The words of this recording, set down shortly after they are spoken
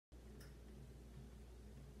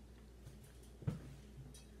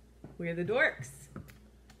We're the dorks.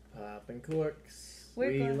 Popping corks.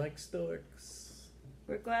 We're We glad- like storks.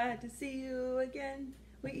 We're glad to see you again.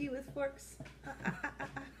 We eat with forks.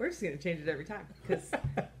 We're just going to change it every time because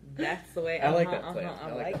that's the way I like that plan.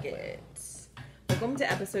 I like it. Welcome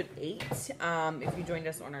to episode 8. If you joined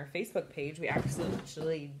us on our Facebook page, we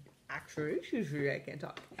actually, I can't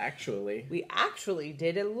talk. We actually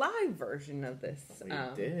did a live version of this. We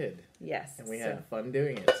did. Yes. And we had fun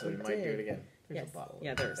doing it, so we might do it again. There's yes. a bottle.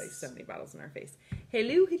 Yeah, there's face. so many bottles in our face.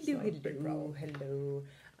 Hello. Big problem.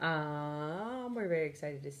 We're very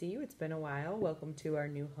excited to see you. It's been a while. Welcome to our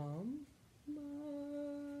new home.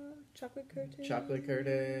 Chocolate curtains. Chocolate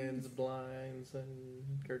curtains, blinds, and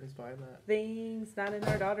curtains behind that. Things not in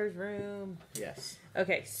our daughter's room. Yes.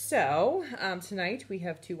 Okay, so tonight we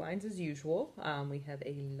have 2 wines as usual. We have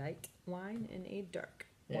a light wine and a dark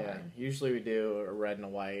wine. Yeah, usually we do a red and a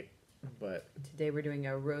white, but Today we're doing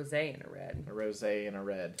a rosé and a red. a rosé and a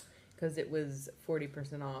red. Because it was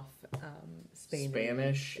 40% off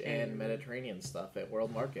Spanish and Mediterranean stuff at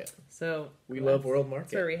World Market. So We love World That's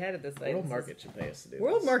Market. where we headed this night. World Market should pay us to do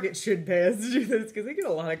World this. Market should pay us to do this because they get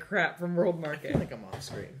a lot of crap from World I Market. feel like I'm off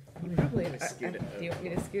screen. You probably. I'm gonna scoot it Do you want over.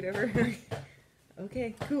 me to scoot over?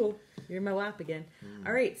 Okay, cool. You're in my lap again.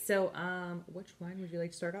 All right. So, which wine would you like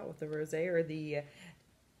to start out with, the rosé or the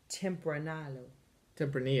Tempranillo?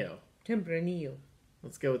 Tempranillo.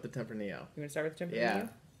 Let's go with the Tempranillo. You want to start with the Tempranillo? Yeah.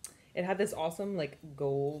 It had this awesome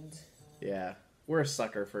gold Yeah. We're a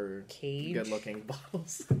sucker for cage. good-looking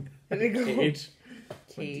bottles. And a gold Cage.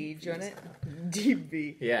 cage on it. Deep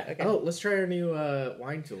V. Yeah. Okay. Oh, let's try our new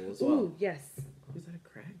wine tool as well. Ooh, yes. Is that a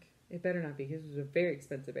crack? It better not be because it's a very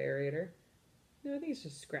expensive aerator. No, I think it's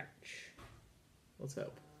just scratch. Let's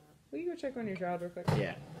hope. Will you go check on your child real quick?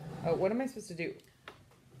 Yeah. Oh, what am I supposed to do?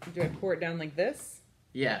 Do I pour it down like this?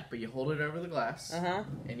 Yeah, but you hold it over the glass, Uh-huh.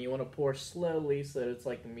 and you want to pour slowly so that it's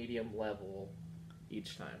like medium level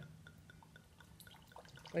each time.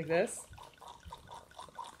 Like this?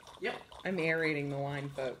 Yep. I'm aerating the wine,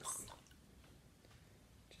 folks.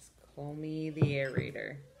 Just call me the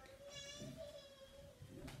aerator.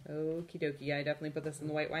 Okie dokie. I definitely put this in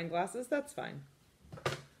the white wine glasses. That's fine.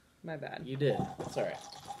 My bad. You did. It's all right.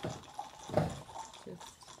 Just...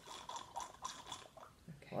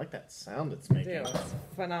 I like that sound it's making. Dude, it's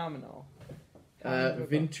phenomenal. Go.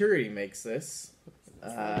 Venturi makes this.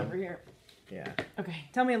 Slide over here. Yeah. Okay,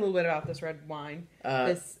 tell me a little bit about this red wine.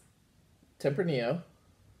 This Tempranillo.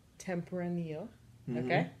 Tempranillo. Mhm.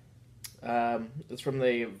 Okay. It's from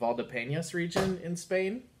the Valdepeñas region in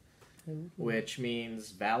Spain, Ooh. which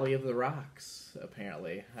means Valley of the Rocks,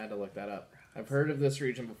 apparently. I had to look that up. I've heard of this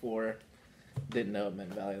region before. Didn't know it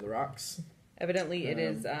meant Valley of the Rocks. Evidently, it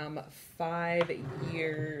is 5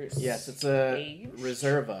 years. Yes, it's a aged.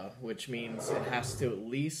 Reserva, which means it has to at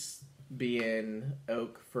least be in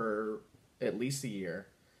oak for at least a year.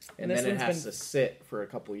 And this then it one's has been- to sit for a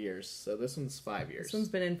couple years. So this one's 5 years. This one's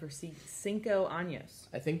been in for 5 años.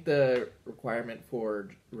 I think the requirement for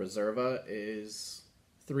Reserva is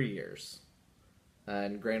 3 years.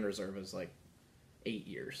 And Grand Reserva is like 8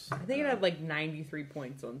 years. I think it had 93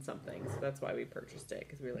 points on something, so that's why we purchased it,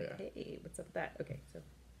 because we were like, Yeah. hey, what's up with that? Okay, so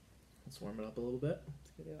Let's warm it up a little bit.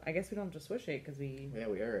 let's go do it. I guess we don't have to swish it, because we... Yeah,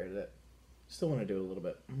 we aerated it. Still want to do a little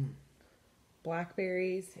bit.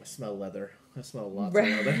 Blackberries. I smell leather. I smell lots of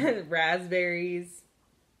leather. Raspberries.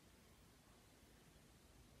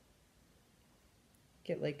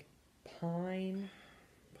 Get pine,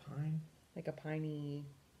 Pine. like a piney...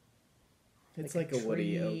 It's Like like a a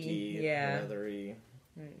woody, tree, oaky, yeah. leathery.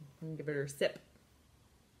 All right, I'm gonna give it a sip.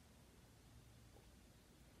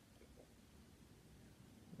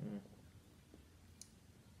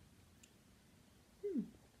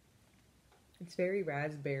 It's very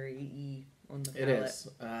raspberry-y on the palate. It is.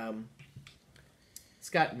 It's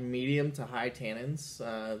got medium to high tannins.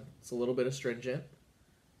 It's a little bit astringent.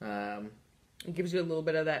 It gives you a little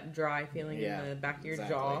bit of that dry feeling in the back of your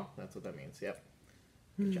jaw. That's what that means. Yep.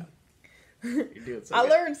 Good job. You're doing so I good.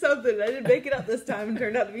 learned something. I didn't make it up this time and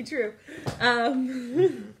turned out to be true.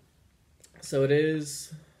 So it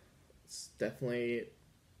is. It's definitely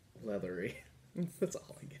leathery. That's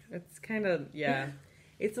all I get. It's kind of, yeah.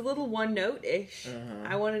 It's a little one note-ish.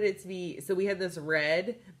 I wanted it to be, so we had this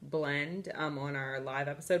red blend on our live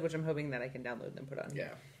episode, which I'm hoping that I can download and put on. Yeah.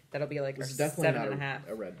 That'll be like It's our definitely 7.5.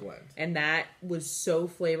 a red blend. And that was so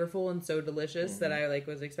flavorful and so delicious that I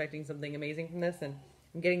was expecting something amazing from this, and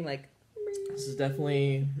I'm getting This is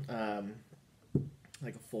definitely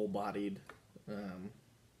like a full-bodied,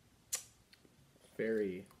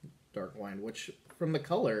 very dark wine. Which from the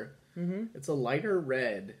color, it's a lighter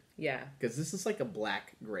red. Yeah. Because this is like a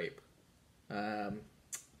black grape.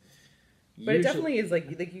 But it definitely is like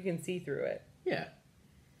you can see through it. Yeah.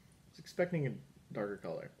 I was expecting a darker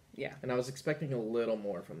color. Yeah. And I was expecting a little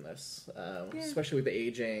more from this, especially with the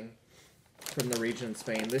aging from the region in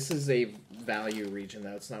Spain. This is a value region,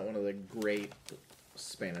 though. It's not one of the great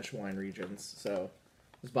Spanish wine regions. So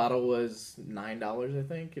this bottle was $9, I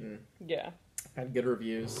think, and yeah, had good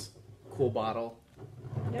reviews. Cool bottle,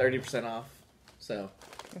 30% off. So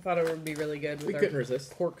I thought it would be really good with we couldn't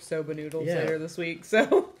resist pork soba noodles later this week.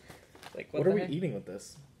 So, like, what are we eating with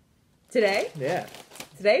this today? Yeah,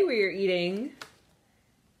 today we are eating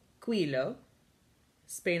Quill,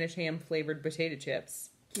 Spanish ham flavored potato chips.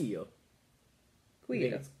 Quill.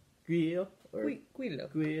 Quill. Quill. Quill. Quill.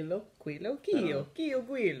 Quill. Quill.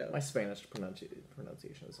 Quill. My Spanish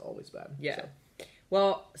pronunciation is always bad. Yeah.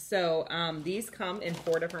 Well, so these come in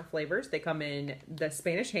 4 different flavors. They come in the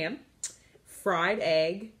Spanish ham, fried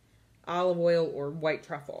egg, olive oil, or white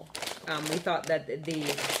truffle. We thought that the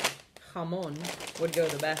jamon would go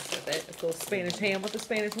the best with it. It's a little Spanish ham with the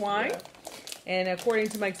Spanish wine. Yeah. And according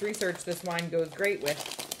to Mike's research, this wine goes great with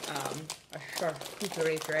a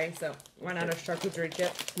charcuterie tray. So why not a charcuterie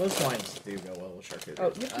chip? Most wines do go well with charcuterie.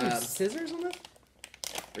 Oh, you have to use scissors on this?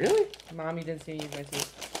 Really? Mom, you didn't see me use my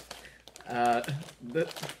teeth. The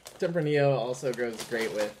Tempranillo also goes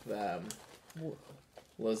great with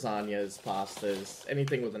lasagnas, pastas,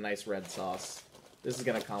 anything with a nice red sauce. This is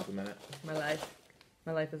going to complement it. My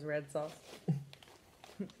life is red sauce.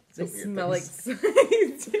 They smell like...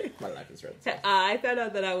 My life is red sauce. I found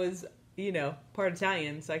out that I was, part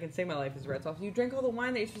Italian, so I can say my life is red sauce. You drink all the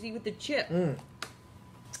wine that you're supposed to eat with the chip. I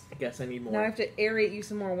guess I need more. Now I have to aerate you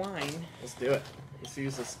some more wine. Let's do it. Let's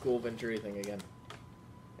use the school Venturi thing again.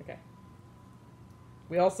 Okay.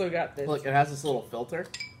 We also got this... Look, it has this little filter.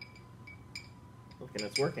 Look, and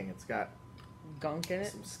it's working. It's got... gunk in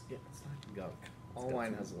it? It's not gunk. All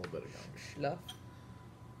wine has a little bit of gunk.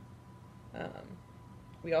 Schluff.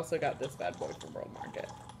 We also got this bad boy from World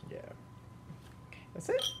Market. Yeah. That's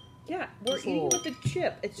it? Yeah, we're eating with the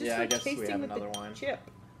chip. It's just I guess tasting we have with another the wine. chip.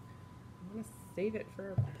 I'm going to save it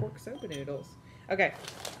for pork soba noodles. Okay.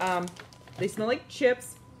 They smell like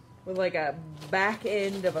chips with like a back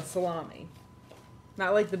end of a salami.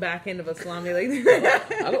 Not like the back end of a salami. Like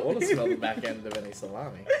I don't want to smell the back end of any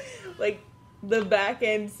salami. Like, the back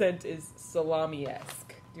end scent is salami-esque.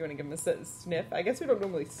 Do you want to give them a sniff? I guess we don't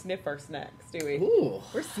normally sniff our snacks, do we? Ooh.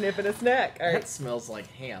 We're sniffing a snack. All right. That smells like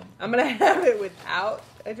ham. I'm going to have it without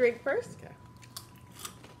a drink first. Okay.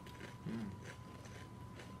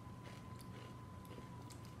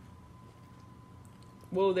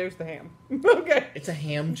 Whoa, there's the ham. Okay. It's a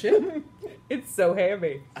ham chip? It's so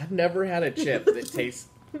hammy. I've never had a chip that tastes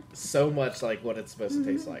so much like what it's supposed to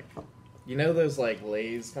taste like. You know those, like,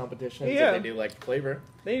 Lay's competitions that they do, like, flavor?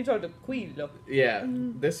 Then you talk to Quill. Yeah,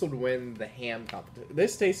 this would win the ham competition.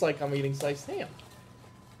 This tastes like I'm eating sliced ham.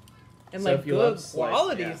 And, so like, good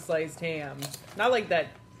quality sliced ham. Not like that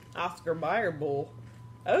Oscar Mayer bowl.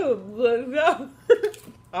 Oh, no.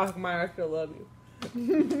 Oscar Mayer, I still love you.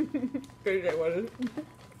 Because they want to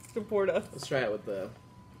support us. Let's try it with the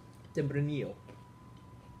Tempranillo.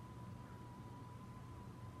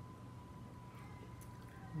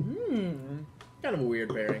 Kind of a weird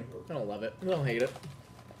pairing. I don't love it. I don't hate it.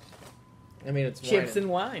 I mean, it's chips wine.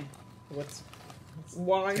 and wine. What's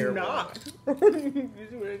why terrible. not? You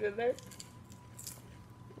see what I did there?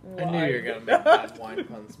 I knew you were going to make bad wine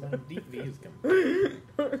puns. My deep V's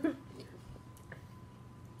coming.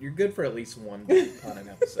 You're good for at least one bad pun an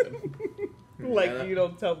episode. Like you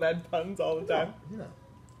don't tell bad puns all the time. No.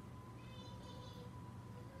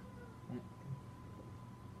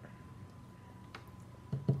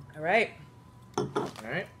 All right. All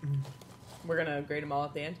right. We're going to grade them all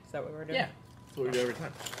at the end. Is that what we're doing? Yeah. That's what we do every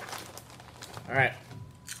time. All right.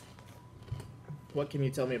 What can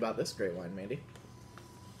you tell me about this great wine, Mandy?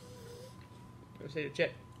 Potato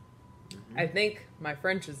chip. I think my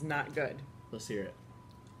French is not good. Let's hear it.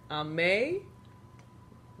 Aime,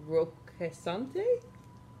 Roquesante?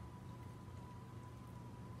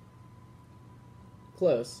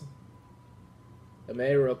 Close. Aime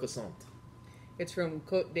Roquesante. It's from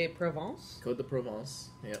Côte de Provence. Côte de Provence.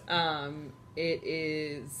 Yep. It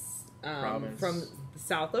is from the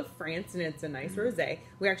south of France, and it's a nice rosé.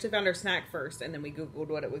 We actually found our snack first, and then we Googled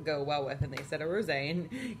what it would go well with, and they said a rosé. And,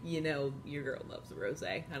 you know, your girl loves a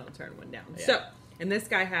rosé. I don't turn one down. Yeah. So, and this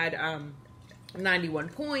guy had 91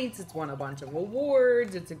 points. It's won a bunch of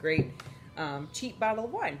awards. It's a great cheap bottle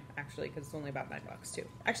of wine, actually, because it's only about $9 too.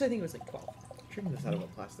 Actually, I think it was like 12. Drinking this out of a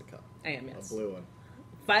plastic cup. I am, yes. A blue one.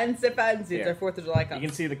 Fancy. It's our 4th of July cup. You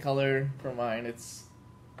can see the color from mine. It's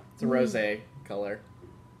a rosé color.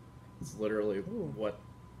 It's literally what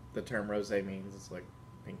the term rosé means. It's like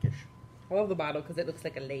pinkish. I love the bottle because it looks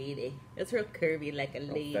like a lady. It's real curvy, like a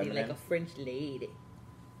lady, feminine. like a French lady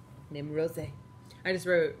named Rosé. I just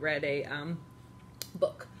read a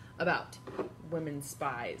book about women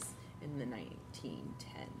spies in the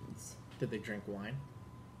 1910s. Did they drink wine?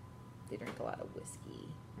 They drank a lot of whiskey.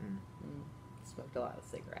 Smoked a lot of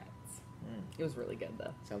cigarettes. It was really good,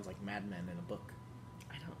 though. Sounds like Mad Men in a book.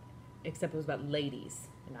 I don't... Except it was about ladies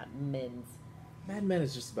and not men's. Mad Men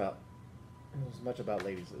is just about... as much about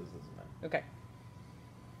ladies as it is men. Okay.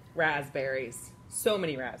 Raspberries. So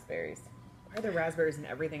many raspberries. Why are there raspberries in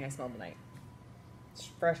everything I smell tonight?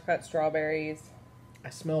 Fresh cut strawberries.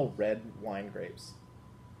 I smell red wine grapes.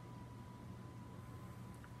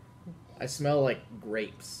 I smell like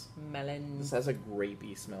grapes. Melon. This has a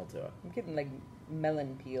grapey smell to it. I'm getting like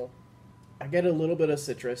melon peel. I get a little bit of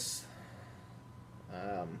citrus.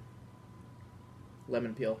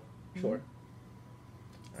 Lemon peel. Sure.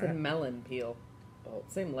 It's a melon peel. Oh.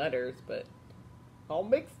 Same letters, but all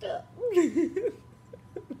mixed up. You've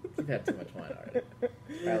had too much wine already.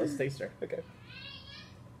 Alright, let's taste her. Okay.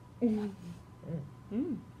 Ooh.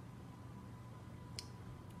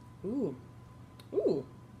 Ooh.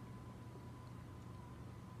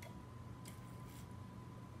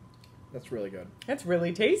 That's really good. That's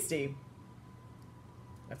really tasty.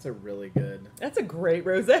 That's a really good... That's a great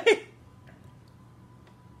rosé.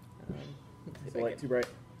 Is the light too bright?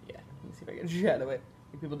 Yeah. Let me see if I can shadow it.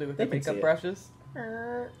 Like people do with They their can see makeup it. brushes.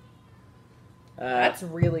 That's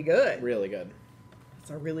really good. Really good. It's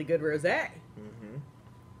a really good rosé.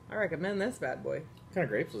 I recommend this bad boy. What kind of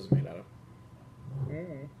grapes was it made out of? I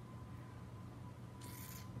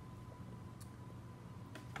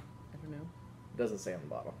don't know. It doesn't say on the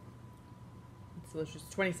bottle. It's delicious.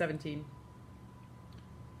 2017.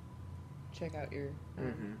 Check out your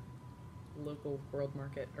local world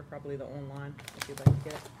market, or probably the online if you'd like to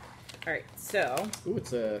get it. All right, so Ooh,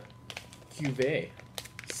 it's a cuvée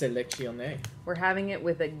sélectionnée. we're having it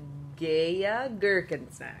with a Gaia gherkin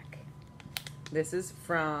snack. This is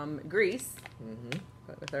from Greece,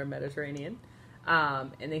 but with our Mediterranean.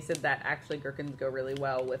 And they said that actually gherkins go really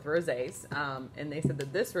well with rosés. And they said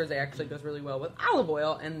that this rosé actually goes really well with olive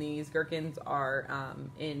oil. And these gherkins are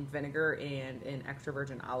in vinegar and in extra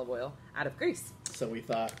virgin olive oil out of Greece. So we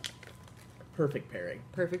thought, perfect pairing.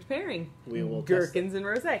 Perfect pairing. We will gherkins and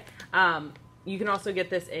rosé. You can also get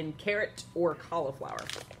this in carrot or cauliflower.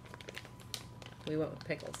 We went with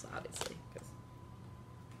pickles, obviously.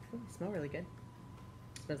 Ooh, they smell really good.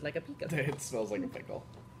 Smells like a pico. It smells like a pickle.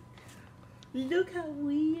 Look how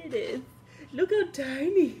wee it is. Look how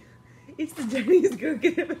tiny. It's the tiniest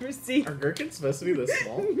gherkin I've ever seen. Are gherkins supposed to be this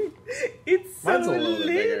small? It's so Mine's a little bit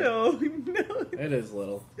bigger. No, It is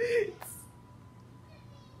little.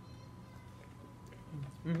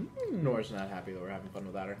 Nora's not happy that we're having fun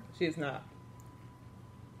without her. She's not.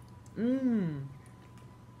 Ooh,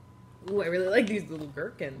 I really like these little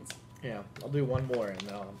gherkins. Yeah, I'll do one more and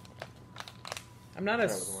then I'm not a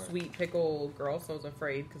sweet pickle girl, so I was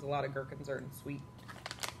afraid because a lot of gherkins aren't sweet.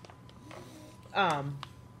 So I'm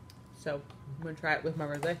gonna try it with my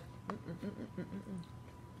rosé.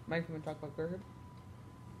 Mike, you wanna talk about gherkin?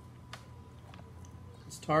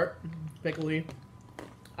 it's tart, pickly.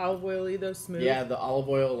 Olive oily though, smooth. Yeah, the olive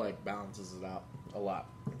oil like balances it out a lot.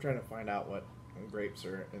 I'm trying to find out what grapes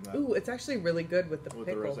are in that. Ooh, it's actually really good with the with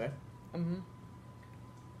pickle. the rosé.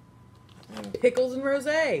 Pickles and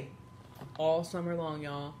rosé. All summer long,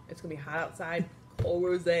 y'all. It's gonna be hot outside. Cold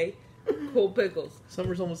rosé, cold pickles.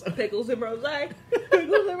 Summer's almost Pickles and rosé.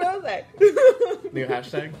 Pickles and rosé. New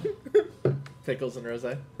hashtag. Pickles and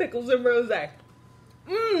rosé. Pickles and rosé.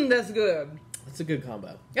 That's good. That's a good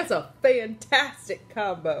combo. That's a fantastic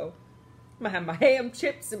combo. I'm gonna have my ham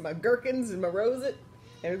chips and my gherkins and my rosé,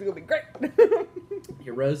 and it's gonna be great.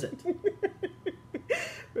 You rose it.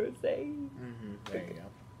 Rosé. There you go.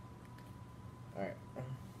 All right.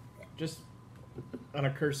 Just on a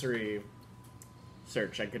cursory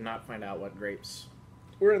search, I could not find out what grapes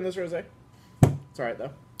were in this rosé. It's all right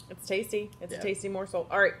though. It's tasty. It's Yeah. a tasty morsel.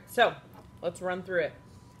 All right, so let's run through it.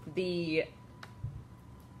 The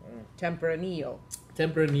Tempranillo.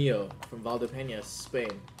 Tempranillo from Valdepeñas,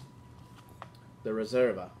 Spain. The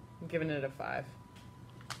Reserva. I'm giving it a 5.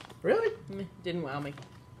 Really? Didn't wow me.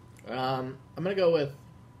 I'm gonna go with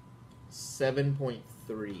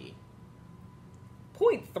 7.3.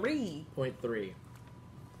 0.3. 0.3.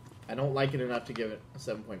 I don't like it enough to give it a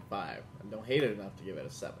 7.5. I don't hate it enough to give it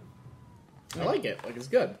a 7. I like it. Like, it's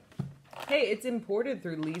good. Hey, it's imported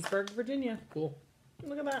through Leesburg, Virginia. Cool.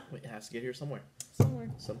 Look at that. It has to get here somewhere. Somewhere.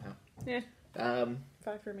 Somehow. Yeah. 5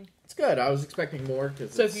 for me. It's good. I was expecting more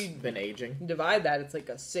because So it's if you been aging. divide that, it's like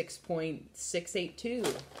a 6.682.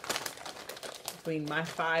 between my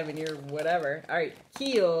 5 and your whatever. All right,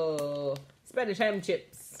 Quill. Spanish ham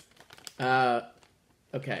chips.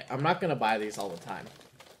 Okay, I'm not going to buy these all the time.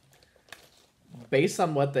 Based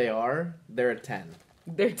on what they are, they're a 10.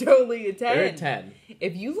 They're totally a 10. They're a 10.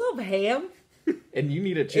 If you love ham... and you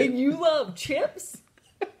need a chip. And you love chips...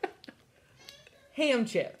 ham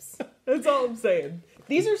chips. That's all I'm saying.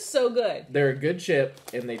 These are so good. They're a good chip,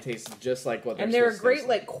 and they taste just like what they're and they're a great,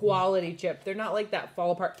 like, quality chip. They're not like that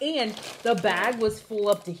fall apart. And the bag was full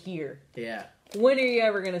up to here. Yeah. When are you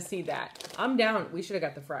ever going to see that? I'm down. We should have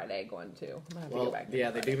got the fried egg one, too. I'm gonna have to go back to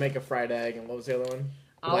yeah, they do make a fried egg, and what was the other one?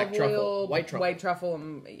 Olive oil, white truffle. White truffle,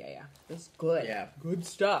 and yeah. It's good. Yeah. Good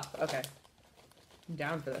stuff. Okay. I'm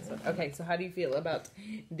down for this one. Okay, so how do you feel about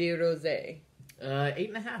the rosé?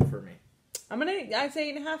 8.5 for me. I'd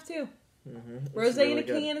say 8.5 too. Mm-hmm. Rosé really in a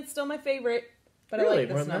can, it's still my favorite, but really? I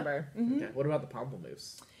like this number. Mm-hmm. Okay. What about the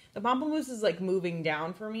pamplemousse? The pamplemousse is like moving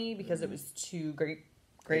down for me because it was too grapefruity.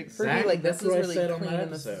 Exactly. Like this That's is really clean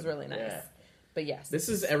and this is really nice. Yeah. But yes, this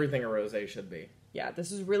is everything a rosé should be. Yeah,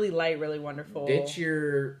 this is really light, really wonderful. Ditch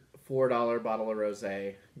your $4 bottle of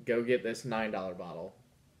rosé. Go get this $9 bottle.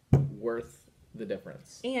 Worth the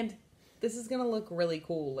difference. And this is gonna look really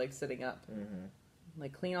cool, like sitting up. Mm-hmm.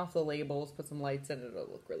 Like clean off the labels, put some lights in it. It'll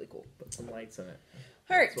look really cool. Put some lights in it.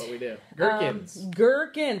 All right, that's what we do. Gherkins.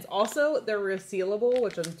 Gherkins. Also, they're resealable,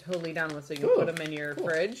 which I'm totally down with. So you can put them in your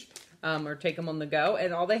fridge, or take them on the go.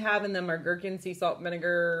 And all they have in them are gherkin, sea salt,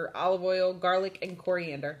 vinegar, olive oil, garlic, and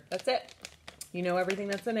coriander. That's it. You know everything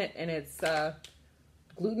that's in it, and it's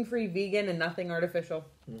gluten-free, vegan, and nothing artificial.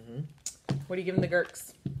 Mm-hmm. What are you giving the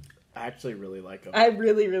gherks? I actually really like them. I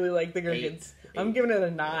really, really like the gherkins. I'm giving it a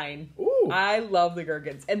 9. Ooh. I love the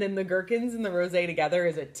gherkins. And then the gherkins and the rosé together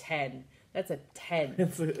is a 10. That's a 10.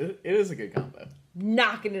 It is a good combo.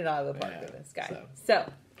 Knocking it out of the park with this guy. So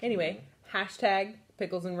anyway, hashtag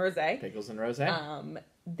pickles and rosé. Pickles and rosé.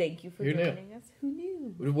 Thank you for joining us. Who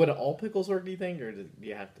knew? Would all pickles work, do you think? Or do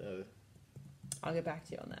you have to... I'll get back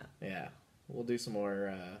to you on that. Yeah. We'll do some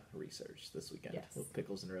more research this weekend with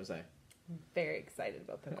pickles and rosé. I'm very excited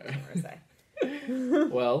about pickles and rosé.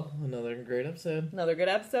 Well, another great episode. Another good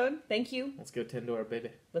episode. Thank you. Let's go tend to our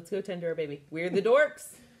baby. Let's go tend to our baby. We're the dorks.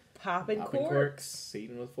 Popping corks.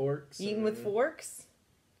 Eating with forks. Eating with forks.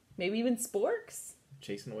 Maybe even sporks.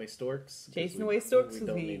 Chasing away storks. Chasing away storks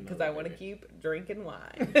with me because I want to keep drinking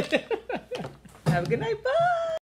wine. Have a good night. Bye.